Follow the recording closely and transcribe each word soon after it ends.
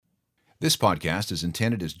This podcast is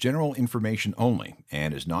intended as general information only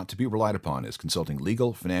and is not to be relied upon as consulting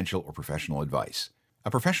legal, financial, or professional advice.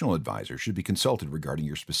 A professional advisor should be consulted regarding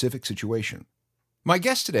your specific situation. My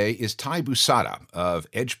guest today is Ty Busada of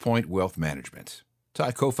EdgePoint Wealth Management.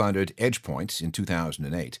 Ty co-founded EdgePoint in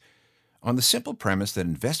 2008 on the simple premise that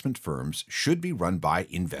investment firms should be run by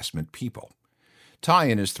investment people. Ty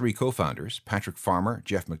and his three co-founders, Patrick Farmer,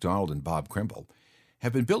 Jeff McDonald, and Bob Krimble,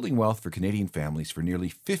 have been building wealth for Canadian families for nearly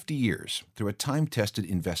 50 years through a time-tested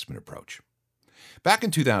investment approach. Back in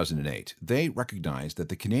 2008, they recognized that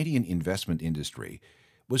the Canadian investment industry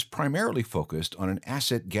was primarily focused on an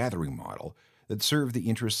asset-gathering model that served the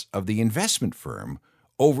interests of the investment firm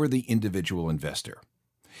over the individual investor.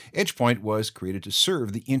 EdgePoint was created to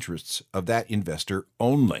serve the interests of that investor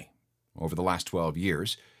only. Over the last 12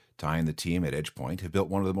 years, Ty and the team at EdgePoint have built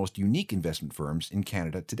one of the most unique investment firms in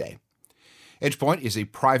Canada today. EdgePoint is a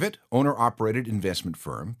private, owner-operated investment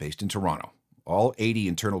firm based in Toronto. All 80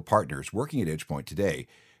 internal partners working at EdgePoint today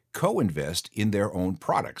co-invest in their own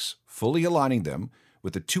products, fully aligning them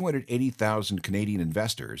with the 280,000 Canadian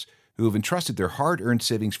investors who have entrusted their hard-earned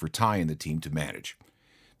savings for Ty and the team to manage.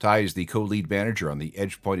 Ty is the co-lead manager on the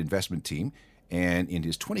EdgePoint investment team and in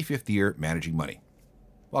his 25th year managing money.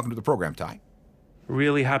 Welcome to the program, Ty.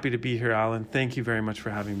 Really happy to be here, Alan. Thank you very much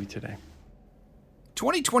for having me today.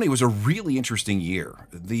 2020 was a really interesting year.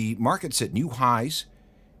 The market set new highs,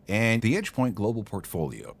 and the EdgePoint global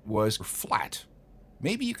portfolio was flat.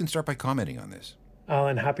 Maybe you can start by commenting on this.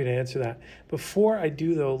 Alan, happy to answer that. Before I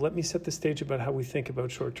do, though, let me set the stage about how we think about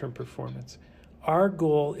short-term performance. Our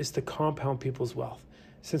goal is to compound people's wealth.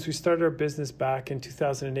 Since we started our business back in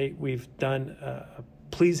 2008, we've done a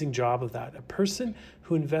pleasing job of that. A person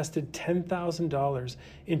who invested $10,000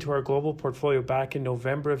 into our global portfolio back in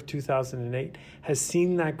November of 2008 has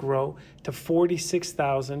seen that grow to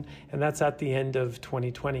 $46,000, and that's at the end of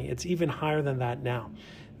 2020. It's even higher than that now.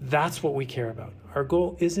 That's what we care about. Our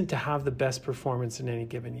goal isn't to have the best performance in any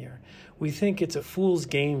given year. We think it's a fool's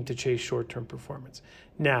game to chase short-term performance.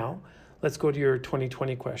 Now, let's go to your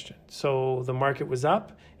 2020 question. So the market was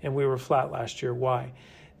up and we were flat last year. Why?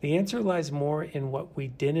 The answer lies more in what we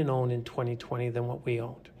didn't own in 2020 than what we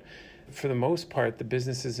owned. For the most part, the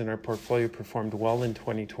businesses in our portfolio performed well in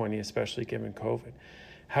 2020, especially given COVID.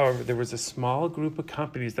 However, there was a small group of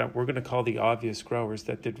companies that we're going to call the obvious growers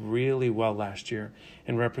that did really well last year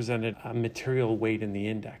and represented a material weight in the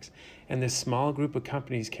index. And this small group of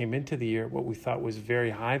companies came into the year at what we thought was very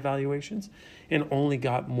high valuations and only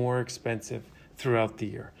got more expensive throughout the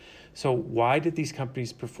year. So why did these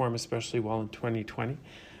companies perform especially well in 2020?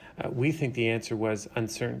 We think the answer was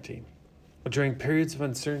uncertainty. During periods of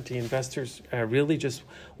uncertainty, investors really just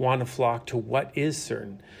want to flock to what is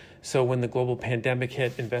certain. So when the global pandemic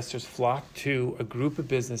hit, investors flocked to a group of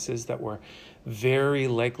businesses that were very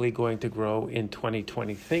likely going to grow in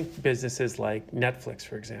 2020. Think businesses like Netflix,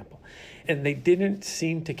 for example. And they didn't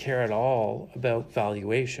seem to care at all about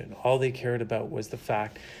valuation. All they cared about was the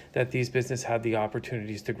fact that these businesses had the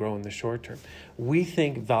opportunities to grow in the short term. We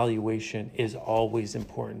think valuation is always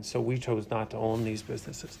important, so we chose not to own these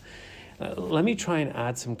businesses. Let me try and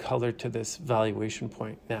add some color to this valuation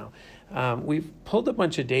point now. We've pulled a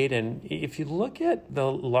bunch of data, and if you look at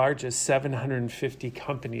the largest 750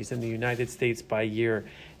 companies in the United States by year,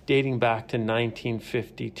 dating back to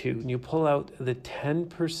 1952, and you pull out the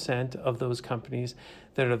 10% of those companies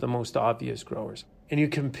that are the most obvious growers, and you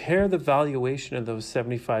compare the valuation of those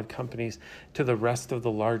 75 companies to the rest of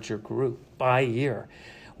the larger group by year,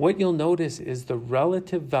 what you'll notice is the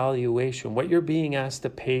relative valuation, what you're being asked to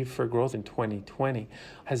pay for growth in 2020,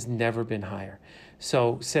 has never been higher.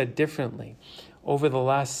 So said differently, over the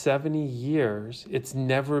last 70 years, it's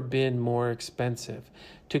never been more expensive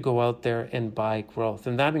to go out there and buy growth.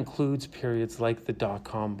 And that includes periods like the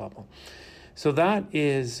dot-com bubble. So that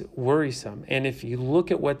is worrisome. And if you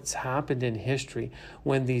look at what's happened in history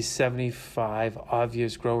when these 75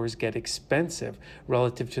 obvious growers get expensive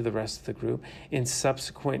relative to the rest of the group, in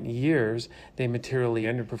subsequent years, they materially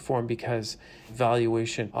underperform because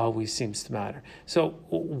valuation always seems to matter. So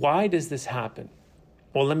why does this happen?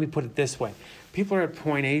 Well, let me put it this way. People are at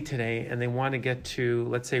point A today and they want to get to,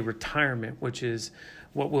 let's say, retirement, which is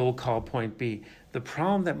what we'll call point B. The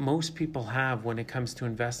problem that most people have when it comes to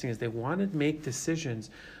investing is they want to make decisions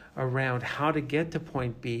around how to get to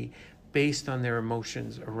point B based on their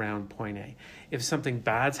emotions around point A. If something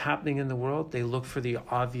bad's happening in the world, they look for the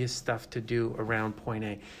obvious stuff to do around point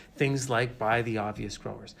A. Things like buy the obvious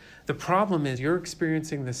growers. The problem is you're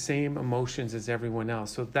experiencing the same emotions as everyone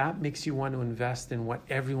else. So that makes you want to invest in what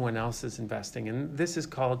everyone else is investing in. And this is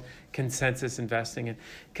called consensus investing. And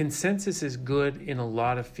consensus is good in a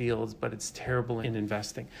lot of fields, but it's terrible in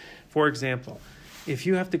investing. For example, if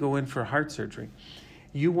you have to go in for heart surgery,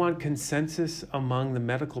 you want consensus among the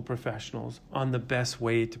medical professionals on the best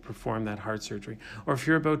way to perform that heart surgery. Or if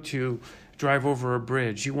you're about to drive over a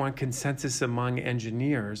bridge, you want consensus among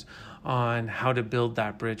engineers on how to build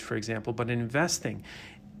that bridge, for example. But in investing,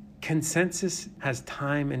 consensus has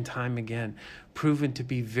time and time again proven to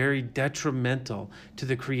be very detrimental to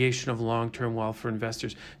the creation of long-term wealth for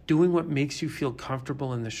investors. Doing what makes you feel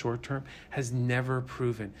comfortable in the short term has never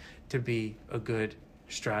proven to be a good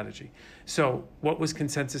strategy. So what was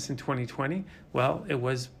consensus in 2020? Well, it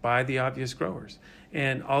was buy the obvious growers.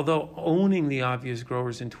 And although owning the obvious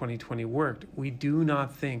growers in 2020 worked, we do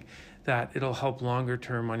not think that it'll help longer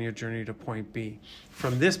term on your journey to point B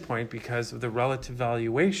from this point because of the relative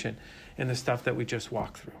valuation and the stuff that we just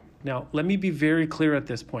walked through. Now, let me be very clear at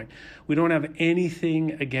this point. We don't have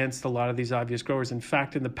anything against a lot of these obvious growers. In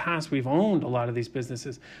fact, in the past, we've owned a lot of these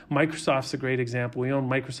businesses. Microsoft's a great example. We owned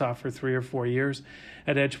Microsoft for 3 or 4 years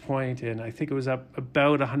at EdgePoint, and I think it was up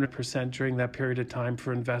about 100% during that period of time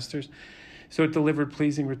for investors. So it delivered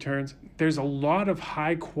pleasing returns. There's a lot of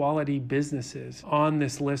high quality businesses on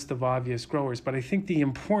this list of obvious growers, but I think the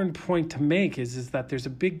important point to make is that there's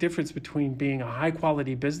a big difference between being a high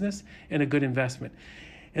quality business and a good investment.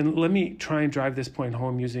 And let me try and drive this point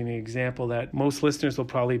home using an example that most listeners will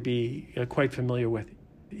probably be quite familiar with.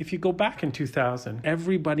 If you go back in 2000,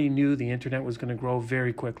 everybody knew the internet was going to grow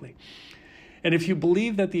very quickly. And if you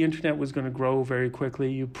believe that the internet was going to grow very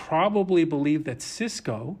quickly, you probably believe that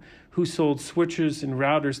Cisco, who sold switches and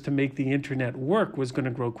routers to make the internet work, was going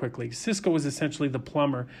to grow quickly. Cisco was essentially the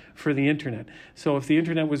plumber for the internet. So if the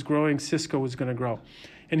internet was growing, Cisco was going to grow.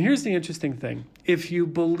 And here's the interesting thing. If you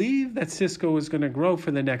believe that Cisco was going to grow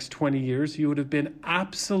for the next 20 years, you would have been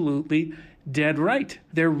absolutely dead right.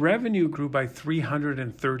 Their revenue grew by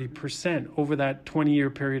 330% over that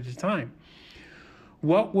 20-year period of time.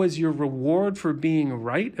 What was your reward for being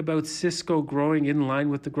right about Cisco growing in line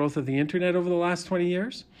with the growth of the internet over the last 20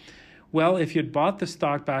 years? Well, if you'd bought the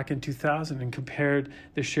stock back in 2000 and compared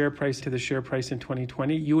the share price to the share price in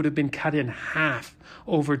 2020, you would have been cut in half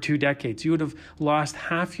over 2 decades. You would have lost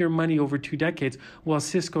half your money over 2 decades, while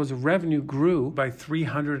Cisco's revenue grew by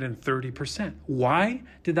 330%. Why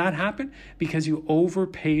did that happen? Because you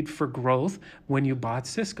overpaid for growth when you bought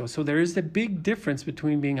Cisco. So there is a big difference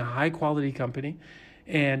between being a high quality company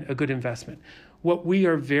and a good investment. What we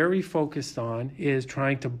are very focused on is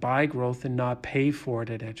trying to buy growth and not pay for it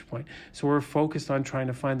at EdgePoint. So we're focused on trying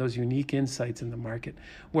to find those unique insights in the market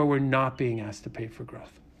where we're not being asked to pay for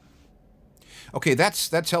growth. Okay,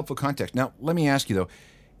 that's helpful context. Now, let me ask you, though,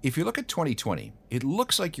 if you look at 2020, it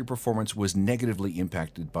looks like your performance was negatively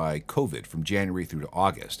impacted by COVID from January through to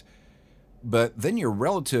August. But then your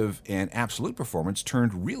relative and absolute performance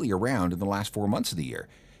turned really around in the last 4 months of the year.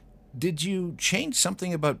 Did you change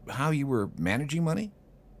something about how you were managing money?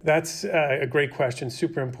 That's a great question.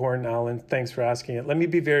 Super important, Alan. Thanks for asking it. Let me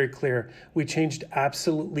be very clear. We changed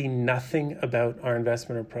absolutely nothing about our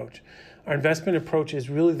investment approach. Our investment approach is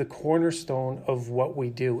really the cornerstone of what we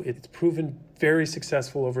do. It's proven very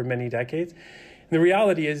successful over many decades. And the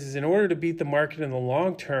reality is in order to beat the market in the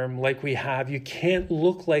long term like we have, you can't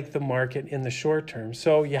look like the market in the short term.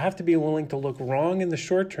 So you have to be willing to look wrong in the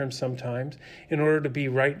short term sometimes in order to be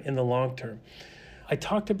right in the long term. I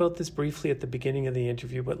talked about this briefly at the beginning of the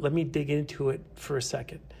interview, but let me dig into it for a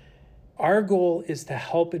second. Our goal is to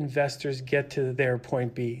help investors get to their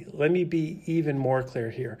point B. Let me be even more clear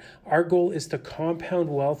here. Our goal is to compound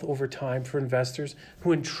wealth over time for investors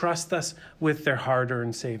who entrust us with their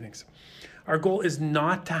hard-earned savings. Our goal is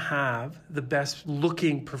not to have the best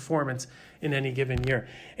looking performance in any given year.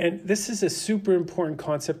 And this is a super important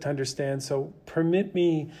concept to understand. So permit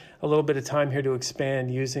me a little bit of time here to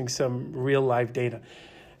expand using some real live data.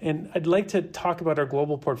 And I'd like to talk about our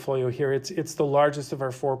global portfolio here. It's the largest of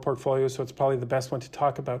our 4 portfolios, so it's probably the best one to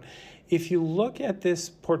talk about. If you look at this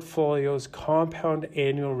portfolio's compound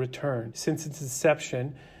annual return since its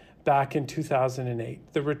inception, back in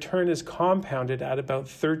 2008. The return is compounded at about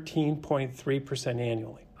 13.3%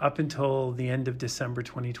 annually up until the end of December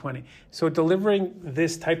 2020. So delivering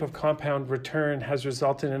this type of compound return has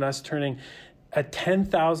resulted in us turning a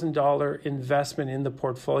 $10,000 investment in the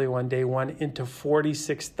portfolio on day one into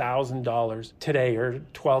 $46,000 today or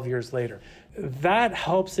 12 years later. That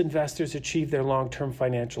helps investors achieve their long-term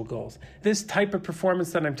financial goals. This type of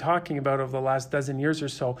performance that I'm talking about over the last dozen years or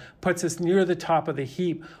so puts us near the top of the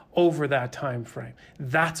heap over that time frame.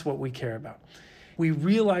 That's what we care about. We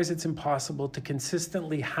realize it's impossible to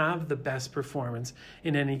consistently have the best performance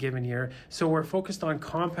in any given year, so we're focused on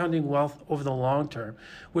compounding wealth over the long term,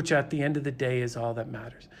 which at the end of the day is all that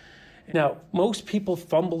matters. Now, most people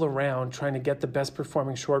fumble around trying to get the best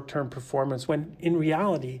performing short-term performance when in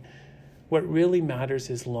reality, what really matters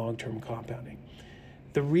is long-term compounding.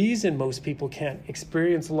 The reason most people can't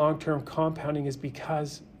experience long-term compounding is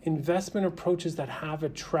because investment approaches that have a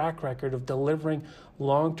track record of delivering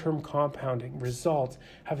long-term compounding results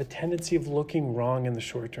have a tendency of looking wrong in the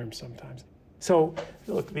short term sometimes. So,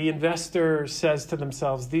 look, the investor says to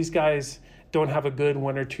themselves, these guys don't have a good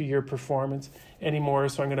 1 or 2 year performance anymore,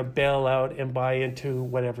 so I'm going to bail out and buy into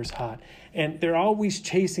whatever's hot. And they're always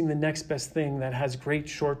chasing the next best thing that has great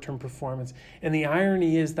short-term performance. And the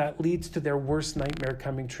irony is that leads to their worst nightmare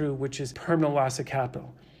coming true, which is permanent loss of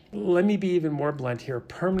capital. Let me be even more blunt here.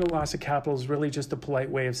 Permanent loss of capital is really just a polite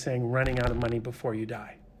way of saying running out of money before you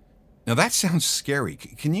die. Now that sounds scary.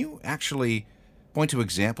 Can you actually point to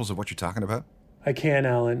examples of what you're talking about? I can,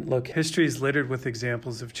 Alan. Look, history is littered with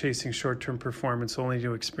examples of chasing short-term performance only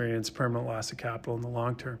to experience permanent loss of capital in the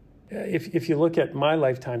long term. If you look at my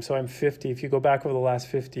lifetime, so I'm 50, if you go back over the last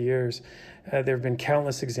 50 years, there have been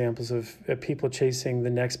countless examples of people chasing the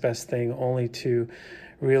next best thing only to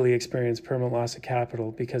really experience permanent loss of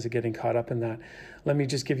capital because of getting caught up in that. Let me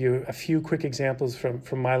just give you a few quick examples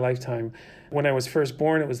from my lifetime. When I was first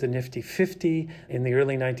born, it was the Nifty 50 in the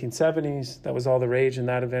early 1970s. That was all the rage, and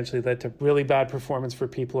that eventually led to really bad performance for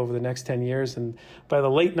people over the next 10 years. And by the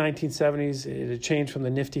late 1970s, it had changed from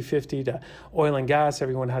the Nifty 50 to oil and gas.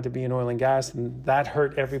 Everyone had to be in oil and gas, and that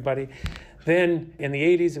hurt everybody. Then in the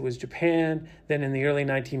 80s, it was Japan. Then in the early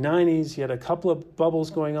 1990s, you had a couple of bubbles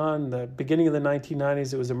going on. The beginning of the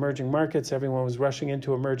 1990s, it was emerging markets. Everyone was rushing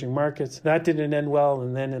into emerging markets. That didn't end well.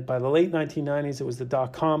 And then by the late 1990s, it was the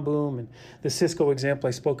dot-com boom and the Cisco example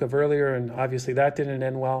I spoke of earlier. And obviously that didn't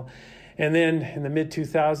end well. And then in the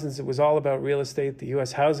mid-2000s, it was all about real estate, the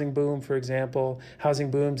U.S. housing boom, for example, housing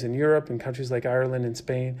booms in Europe and countries like Ireland and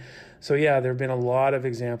Spain. So yeah, there have been a lot of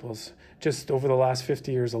examples just over the last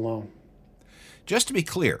 50 years alone. Just to be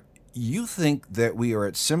clear, you think that we are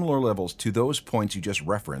at similar levels to those points you just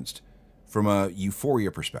referenced from a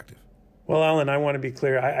euphoria perspective? Well, Alan, I want to be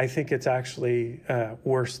clear. I think it's actually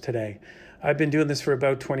worse today. I've been doing this for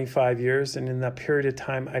about 25 years, and in that period of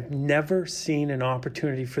time, I've never seen an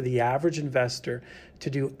opportunity for the average investor to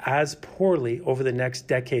do as poorly over the next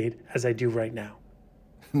decade as I do right now.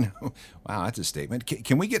 No. Wow, that's a statement.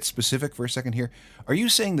 Can we get specific for a second here? Are you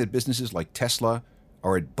saying that businesses like Tesla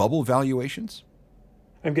are at bubble valuations?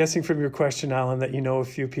 I'm guessing from your question, Alan, that you know a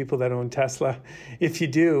few people that own Tesla. If you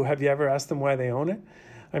do, have you ever asked them why they own it?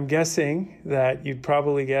 I'm guessing that you'd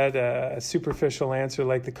probably get a superficial answer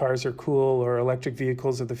like the cars are cool or electric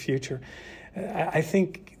vehicles are the future. I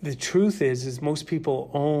think the truth is most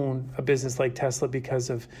people own a business like Tesla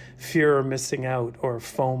because of fear of missing out or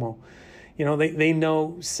FOMO. You know, they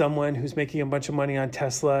know someone who's making a bunch of money on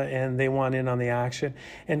Tesla and they want in on the action.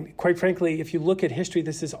 And quite frankly, if you look at history,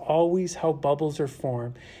 this is always how bubbles are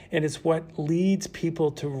formed. And it's what leads people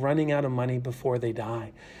to running out of money before they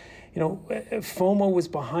die. You know, FOMO was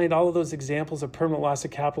behind all of those examples of permanent loss of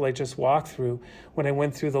capital I just walked through when I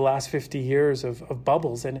went through the last 50 years of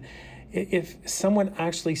bubbles. And if someone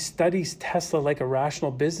actually studies Tesla like a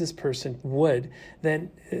rational business person would,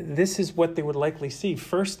 then this is what they would likely see.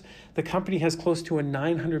 First, the company has close to a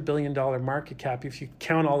 $900 billion market cap if you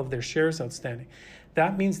count all of their shares outstanding.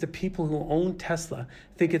 That means the people who own Tesla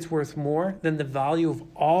think it's worth more than the value of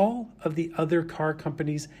all of the other car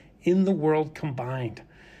companies in the world combined.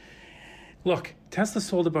 Look, Tesla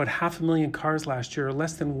sold about 500,000 cars last year, or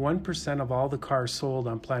less than 1% of all the cars sold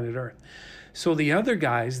on planet Earth. So the other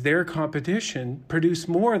guys, their competition, produce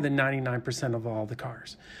more than 99% of all the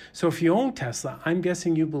cars. So if you own Tesla, I'm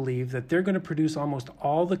guessing you believe that they're going to produce almost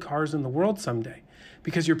all the cars in the world someday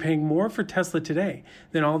because you're paying more for Tesla today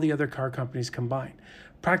than all the other car companies combined.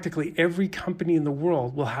 Practically every company in the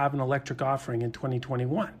world will have an electric offering in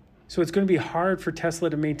 2021. So it's going to be hard for Tesla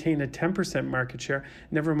to maintain a 10% market share,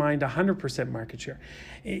 never mind 100% market share.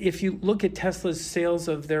 If you look at Tesla's sales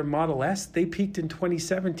of their Model S, they peaked in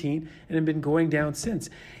 2017 and have been going down since.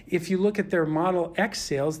 If you look at their Model X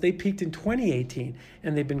sales, they peaked in 2018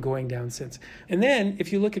 and they've been going down since. And then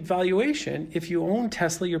if you look at valuation, if you own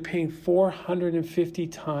Tesla, you're paying 450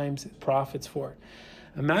 times profits for it.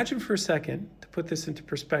 Imagine for a second, to put this into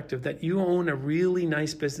perspective, that you own a really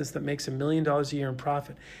nice business that makes $1 million a year in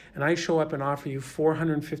profit, and I show up and offer you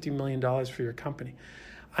 $450 million for your company.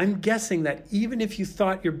 I'm guessing that even if you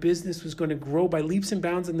thought your business was going to grow by leaps and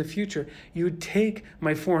bounds in the future, you would take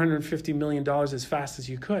my $450 million as fast as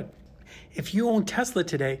you could. If you own Tesla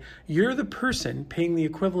today, you're the person paying the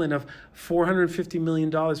equivalent of $450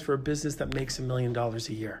 million for a business that makes $1 million a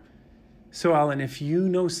year. So Alan, if you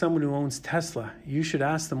know someone who owns Tesla, you should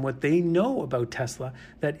ask them what they know about Tesla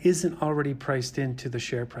that isn't already priced into the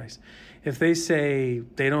share price. If they say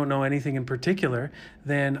they don't know anything in particular,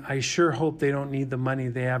 then I sure hope they don't need the money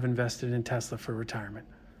they have invested in Tesla for retirement.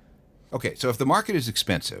 Okay, so if the market is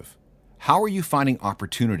expensive, how are you finding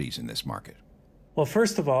opportunities in this market? Well,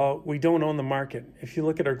 first of all, we don't own the market. If you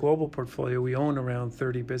look at our global portfolio, we own around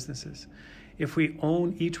 30 businesses. If we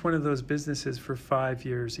own each one of those businesses for 5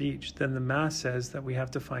 years each, then the math says that we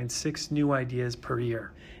have to find 6 new ideas per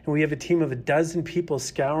year. And we have a team of 12 people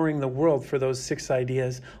scouring the world for those 6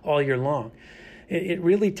 ideas all year long. It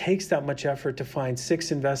really takes that much effort to find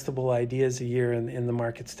 6 investable ideas a year in the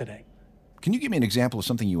markets today. Can you give me an example of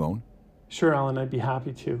something you own? Sure, Alan, I'd be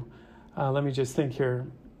happy to. Let me just think here.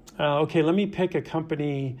 Okay, let me pick a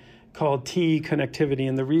company called TE Connectivity.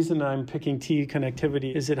 And the reason I'm picking TE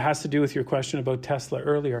Connectivity is it has to do with your question about Tesla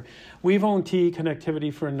earlier. We've owned TE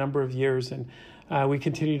Connectivity for a number of years, and we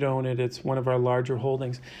continue to own it. It's one of our larger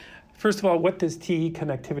holdings. First of all, what does TE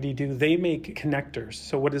Connectivity do? They make connectors.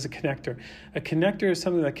 So what is a connector? A connector is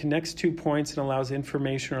something that connects 2 points and allows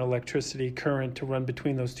information or electricity current to run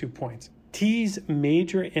between those 2 points. TE's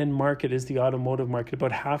major end market is the automotive market.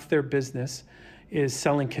 About half their business is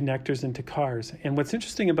selling connectors into cars. And what's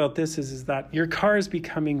interesting about this is that your car is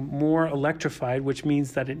becoming more electrified, which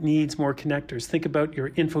means that it needs more connectors. Think about your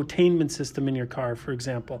infotainment system in your car, for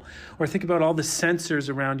example, or think about all the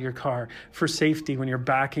sensors around your car for safety when you're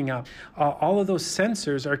backing up. All of those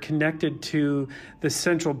sensors are connected to the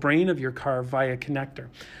central brain of your car via connector.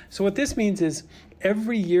 So what this means is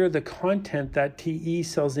every year the content that TE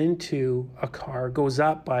sells into a car goes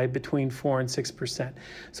up by between 4 and 6%.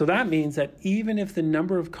 So that means that even if the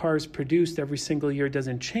number of cars produced every single year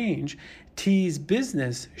doesn't change, TE's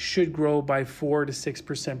business should grow by 4 to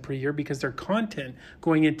 6% per year because their content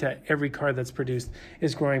going into every car that's produced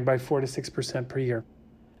is growing by 4 to 6% per year.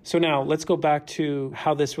 So now let's go back to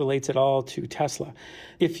how this relates at all to Tesla.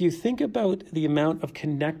 If you think about the amount of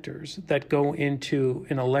connectors that go into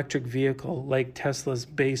an electric vehicle like Tesla's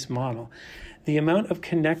base model, the amount of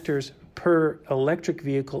connectors per electric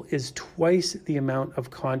vehicle is twice the amount of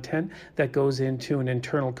content that goes into an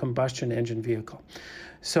internal combustion engine vehicle.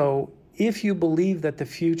 So if you believe that the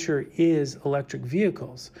future is electric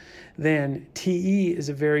vehicles, then TE is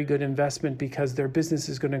a very good investment because their business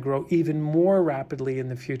is going to grow even more rapidly in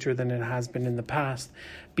the future than it has been in the past.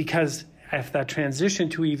 Because if that transition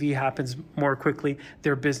to EV happens more quickly,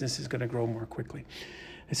 their business is going to grow more quickly.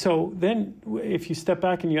 So then if you step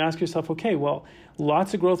back and you ask yourself, okay, well,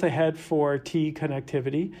 lots of growth ahead for TE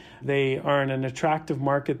Connectivity. They are in an attractive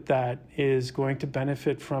market that is going to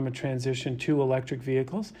benefit from a transition to electric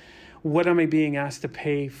vehicles. What am I being asked to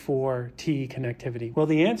pay for TE Connectivity? Well,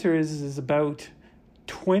 the answer is about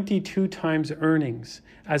 22 times earnings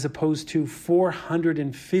as opposed to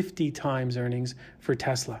 450 times earnings for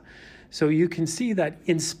Tesla. So you can see that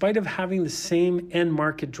in spite of having the same end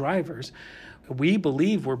market drivers, we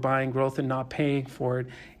believe we're buying growth and not paying for it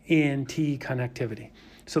in TE Connectivity.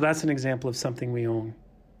 So that's an example of something we own.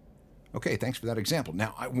 Okay, thanks for that example.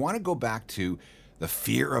 Now, I want to go back to the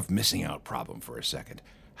fear of missing out problem for a second.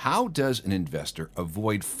 How does an investor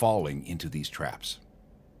avoid falling into these traps?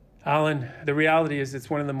 Alan, the reality is it's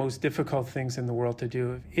one of the most difficult things in the world to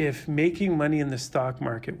do. If making money in the stock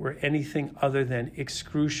market were anything other than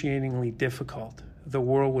excruciatingly difficult, the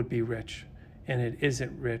world would be rich, and it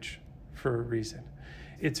isn't rich for a reason.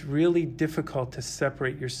 It's really difficult to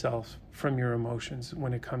separate yourself from your emotions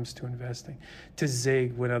when it comes to investing, to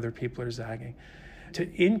zig when other people are zagging. To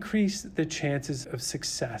increase the chances of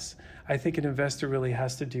success, I think an investor really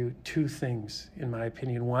has to do 2 things, in my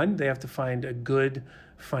opinion. 1, they have to find a good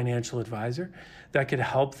financial advisor that could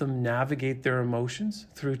help them navigate their emotions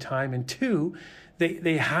through time. And 2,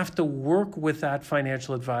 they have to work with that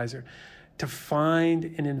financial advisor to find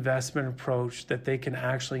an investment approach that they can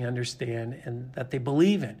actually understand and that they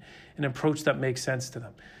believe in, an approach that makes sense to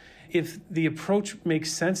them. If the approach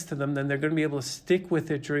makes sense to them, then they're going to be able to stick with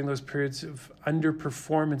it during those periods of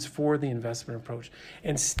underperformance for the investment approach.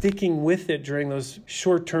 And sticking with it during those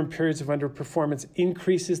short-term periods of underperformance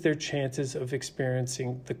increases their chances of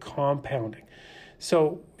experiencing the compounding.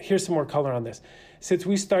 So here's some more color on this. Since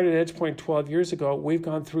we started EdgePoint 12 years ago, we've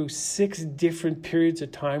gone through 6 different periods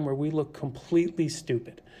of time where we look completely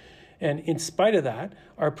stupid. And in spite of that,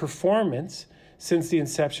 our performance since the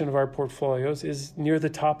inception of our portfolios is near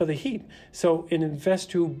the top of the heap. So an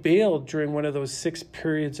investor who bailed during one of those 6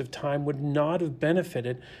 periods of time would not have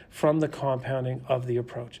benefited from the compounding of the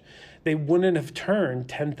approach. They wouldn't have turned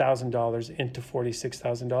 $10,000 into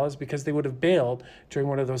 $46,000 because they would have bailed during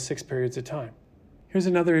one of those 6 periods of time. Here's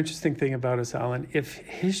another interesting thing about us, Alan. If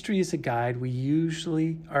history is a guide, we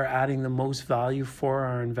usually are adding the most value for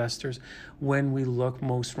our investors when we look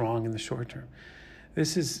most wrong in the short term.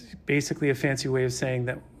 This is basically a fancy way of saying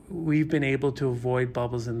that we've been able to avoid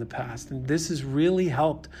bubbles in the past. And this has really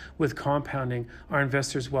helped with compounding our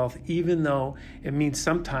investors' wealth, even though it means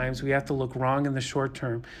sometimes we have to look wrong in the short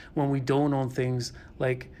term when we don't own things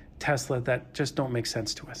like Tesla that just don't make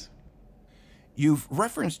sense to us. You've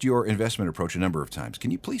referenced your investment approach a number of times. Can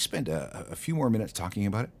you please spend a few more minutes talking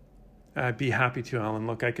about it? I'd be happy to, Alan.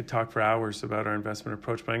 Look, I could talk for hours about our investment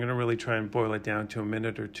approach, but I'm going to really try and boil it down to a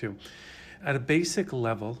minute or two. At a basic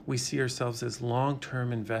level, we see ourselves as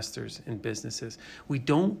long-term investors in businesses. We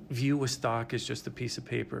don't view a stock as just a piece of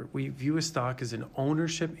paper. We view a stock as an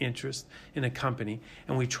ownership interest in a company,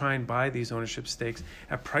 and we try and buy these ownership stakes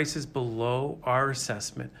at prices below our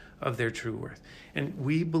assessment of their true worth. And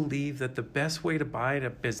we believe that the best way to buy a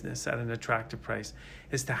business at an attractive price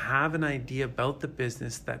is to have an idea about the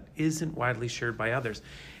business that isn't widely shared by others.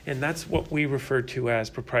 And that's what we refer to as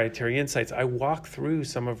proprietary insights. I walked through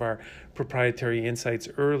some of our proprietary insights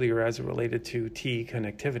earlier as it related to TE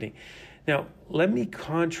Connectivity. Now, let me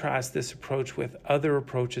contrast this approach with other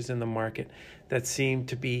approaches in the market that seem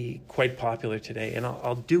to be quite popular today. And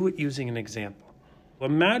I'll do it using an example.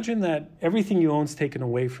 Imagine that everything you own is taken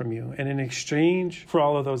away from you, and in exchange for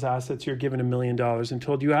all of those assets, you're given $1 million and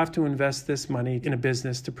told you have to invest this money in a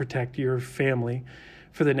business to protect your family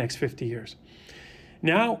for the next 50 years.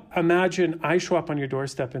 Now, imagine I show up on your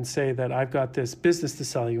doorstep and say that I've got this business to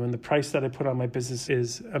sell you, and the price that I put on my business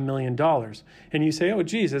is $1 million. And you say, oh,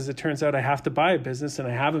 geez, as it turns out, I have to buy a business, and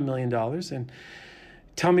I have $1 million, and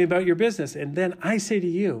tell me about your business. And then I say to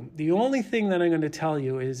you, the only thing that I'm going to tell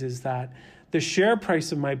you is that the share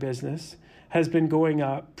price of my business has been going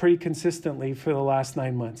up pretty consistently for the last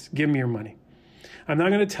 9 months. Give me your money. I'm not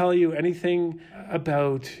going to tell you anything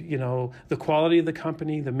about, the quality of the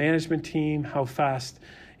company, the management team, how fast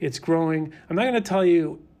it's growing. I'm not going to tell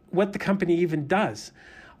you what the company even does.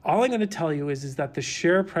 All I'm going to tell you is that the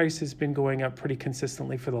share price has been going up pretty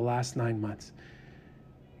consistently for the last 9 months.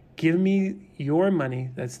 Give me your money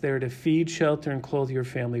that's there to feed, shelter, and clothe your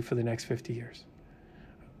family for the next 50 years.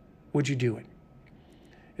 Would you do it?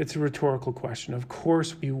 It's a rhetorical question. Of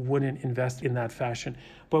course, you wouldn't invest in that fashion.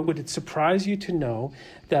 But would it surprise you to know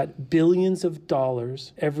that billions of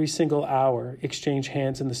dollars every single hour exchange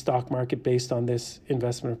hands in the stock market based on this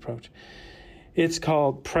investment approach? It's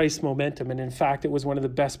called price momentum. And in fact, it was one of the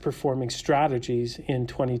best performing strategies in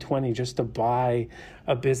 2020 just to buy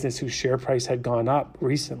a business whose share price had gone up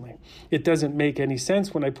recently. It doesn't make any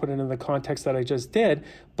sense when I put it in the context that I just did,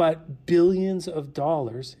 but billions of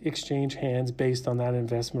dollars exchange hands based on that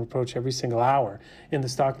investment approach every single hour in the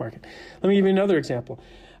stock market. Let me give you another example.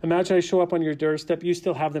 Imagine I show up on your doorstep. You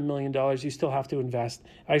still have the $1 million. You still have to invest.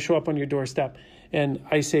 I show up on your doorstep and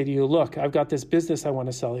I say to you, look, I've got this business I want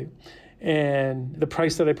to sell you. And the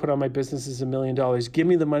price that I put on my business is $1 million. Give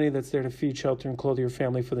me the money that's there to feed, shelter, and clothe your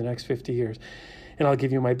family for the next 50 years. And I'll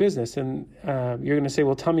give you my business. And you're going to say,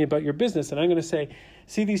 well, tell me about your business. And I'm going to say,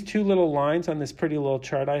 see these 2 little lines on this pretty little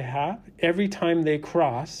chart I have? Every time they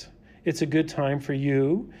cross, it's a good time for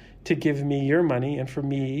you to give me your money and for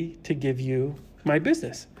me to give you my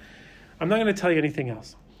business. I'm not going to tell you anything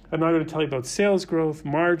else. I'm not going to tell you about sales growth,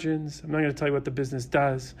 margins. I'm not going to tell you what the business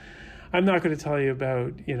does. I'm not going to tell you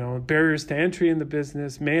about, barriers to entry in the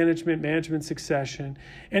business, management succession,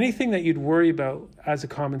 anything that you'd worry about as a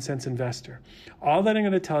common sense investor. All that I'm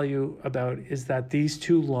going to tell you about is that these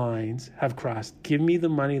 2 lines have crossed. Give me the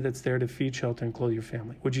money that's there to feed, shelter, and clothe your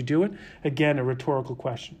family. Would you do it? Again, a rhetorical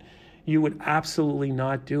question. You would absolutely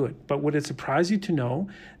not do it. But would it surprise you to know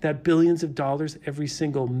that billions of dollars every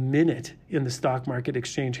single minute in the stock market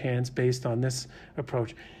exchange hands based on this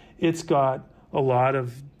approach? It's got a lot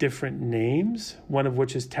of different names, one of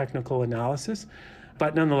which is technical analysis.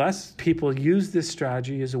 But nonetheless, people use this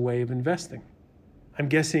strategy as a way of investing. I'm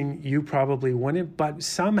guessing you probably wouldn't, but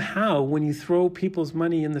somehow when you throw people's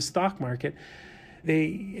money in the stock market,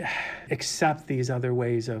 they accept these other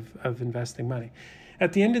ways of investing money.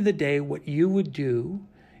 At the end of the day, what you would do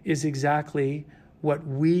is exactly what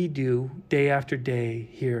we do day after day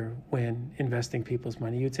here when investing people's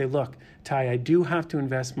money. You'd say, look, Ty, I do have to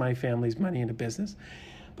invest my family's money in a business,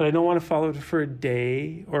 but I don't want to follow it for a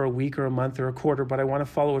day or a week or a month or a quarter, but I want to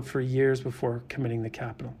follow it for years before committing the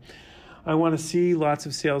capital. I want to see lots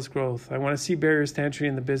of sales growth. I want to see barriers to entry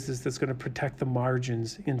in the business that's going to protect the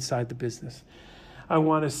margins inside the business. I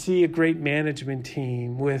want to see a great management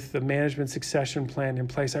team with the management succession plan in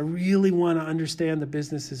place. I really want to understand the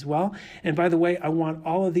business as well. And by the way, I want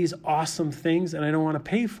all of these awesome things and I don't want to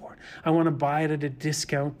pay for it. I want to buy it at a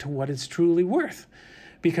discount to what it's truly worth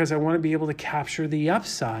because I want to be able to capture the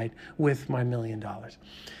upside with my $1 million.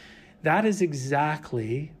 That is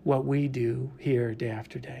exactly what we do here day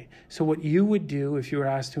after day. So what you would do if you were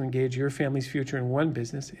asked to engage your family's future in one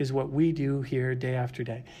business is what we do here day after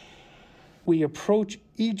day. We approach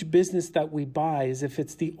each business that we buy as if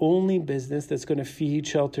it's the only business that's going to feed,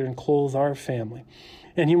 shelter, and clothe our family.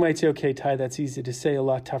 And you might say, okay, Ty, that's easy to say, a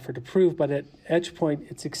lot tougher to prove. But at EdgePoint,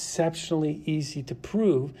 it's exceptionally easy to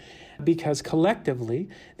prove because collectively,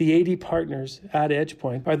 the 80 partners at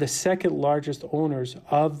EdgePoint are the second largest owners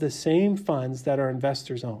of the same funds that our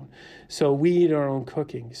investors own. So we eat our own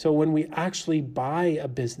cooking. So when we actually buy a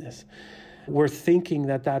business, we're thinking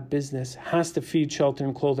that that business has to feed, shelter,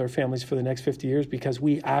 and clothe our families for the next 50 years because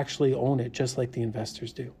we actually own it, just like the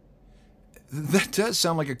investors do. That does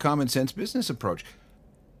sound like a common sense business approach.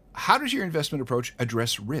 How does your investment approach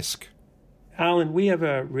address risk? Alan, we have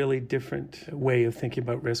a really different way of thinking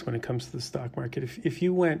about risk when it comes to the stock market. If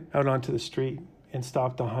you went out onto the street and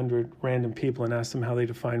stopped 100 random people and asked them how they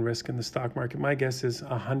define risk in the stock market, my guess is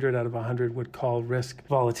 100 out of 100 would call risk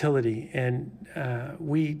volatility. And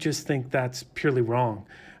we just think that's purely wrong.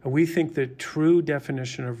 We think the true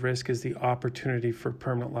definition of risk is the opportunity for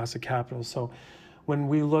permanent loss of capital. So when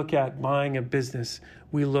we look at buying a business,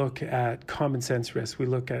 we look at common sense risk. We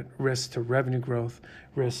look at risk to revenue growth,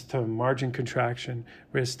 risk to margin contraction,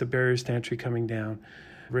 risk to barriers to entry coming down,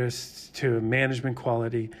 risks to management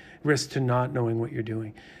quality, risk to not knowing what you're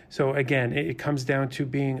doing. So again, it comes down to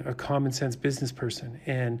being a common sense business person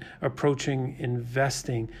and approaching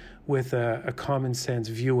investing with a common sense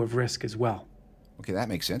view of risk as well. Okay, that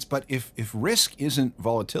makes sense. But if risk isn't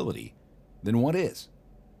volatility, then what is?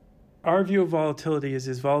 Our view of volatility is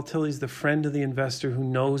volatility is the friend of the investor who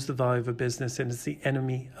knows the value of a business and it's the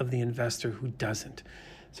enemy of the investor who doesn't.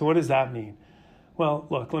 So what does that mean? Well,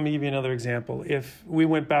 look, let me give you another example. If we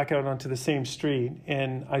went back out onto the same street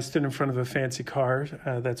and I stood in front of a fancy car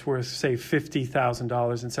that's worth, say,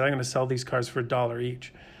 $50,000 and said, I'm going to sell these cars for $1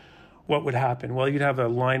 each, what would happen? Well, you'd have a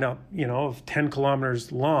lineup, of 10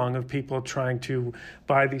 kilometers long of people trying to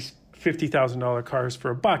buy these $50,000 cars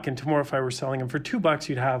for $1. And tomorrow, if I were selling them for $2,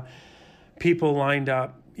 you'd have people lined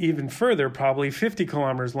up even further, probably 50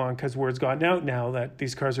 kilometers long, because word's gotten out now that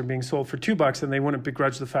these cars are being sold for $2, and they wouldn't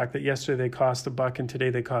begrudge the fact that yesterday they cost $1 and today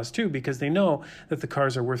they cost $2 because they know that the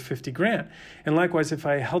cars are worth $50,000. And likewise, if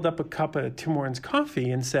I held up a cup of Tim Hortons coffee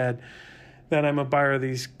and said that I'm a buyer of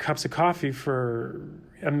these cups of coffee for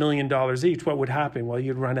 $1 million each, what would happen? Well,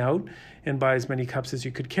 you'd run out and buy as many cups as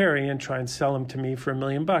you could carry and try and sell them to me for $1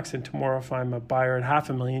 million. And tomorrow, if I'm a buyer at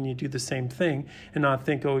 $500,000, you do the same thing and not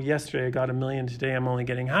think, oh, yesterday I got $1 million, today I'm only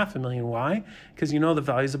getting $500,000. Why? Because you know the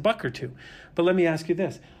value is $1 or $2. But let me ask you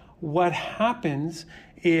this. What happens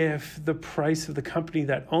if the price of the company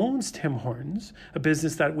that owns Tim Hortons, a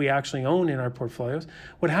business that we actually own in our portfolios,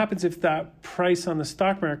 what happens if that price on the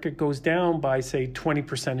stock market goes down by, say,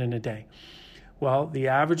 20% in a day? Well, the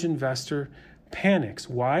average investor panics.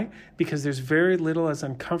 Why? Because there's very little as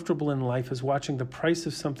uncomfortable in life as watching the price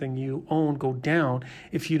of something you own go down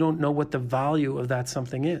if you don't know what the value of that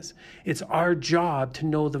something is. It's our job to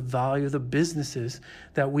know the value of the businesses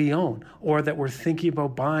that we own or that we're thinking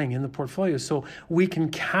about buying in the portfolio so we can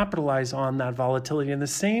capitalize on that volatility in the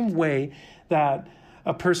same way that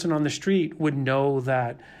a person on the street would know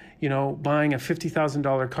that buying a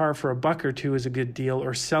 $50,000 car for $1 or $2 is a good deal,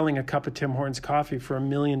 or selling a cup of Tim Hortons coffee for $1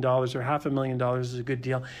 million or $500,000 is a good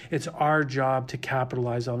deal. It's our job to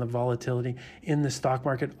capitalize on the volatility in the stock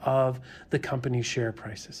market of the company's share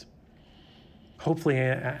prices. Hopefully,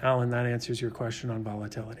 Alan, that answers your question on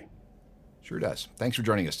volatility. Sure does. Thanks for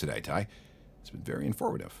joining us today, Ty. It's been very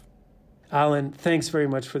informative. Alan, thanks very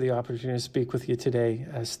much for the opportunity to speak with you today.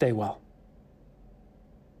 Stay well.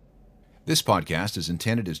 This podcast is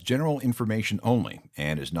intended as general information only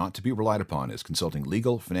and is not to be relied upon as consulting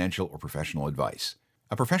legal, financial, or professional advice.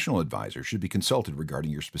 A professional advisor should be consulted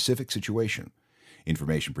regarding your specific situation.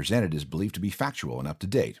 Information presented is believed to be factual and up to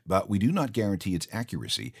date, but we do not guarantee its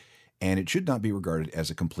accuracy, and it should not be regarded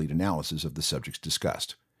as a complete analysis of the subjects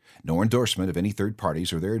discussed. No endorsement of any third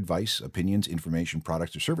parties or their advice, opinions, information,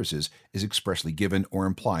 products, or services is expressly given or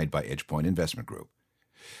implied by EdgePoint Investment Group.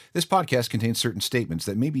 This podcast contains certain statements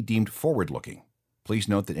that may be deemed forward-looking. Please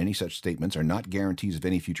note that any such statements are not guarantees of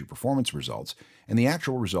any future performance results, and the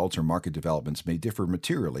actual results or market developments may differ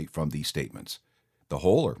materially from these statements. The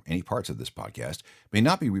whole or any parts of this podcast may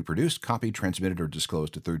not be reproduced, copied, transmitted, or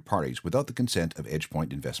disclosed to third parties without the consent of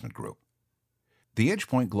EdgePoint Investment Group. The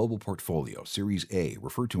EdgePoint Global Portfolio, Series A,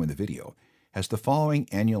 referred to in the video, has the following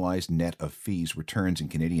annualized net of fees returns in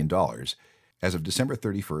Canadian dollars as of December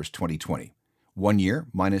 31st, 2020. 1 year,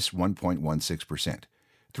 minus 1.16%.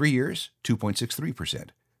 3 years, 2.63%.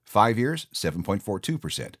 5 years,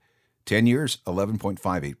 7.42%. 10 years,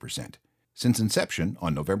 11.58%. Since inception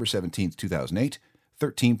on November 17, 2008,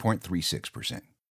 13.36%.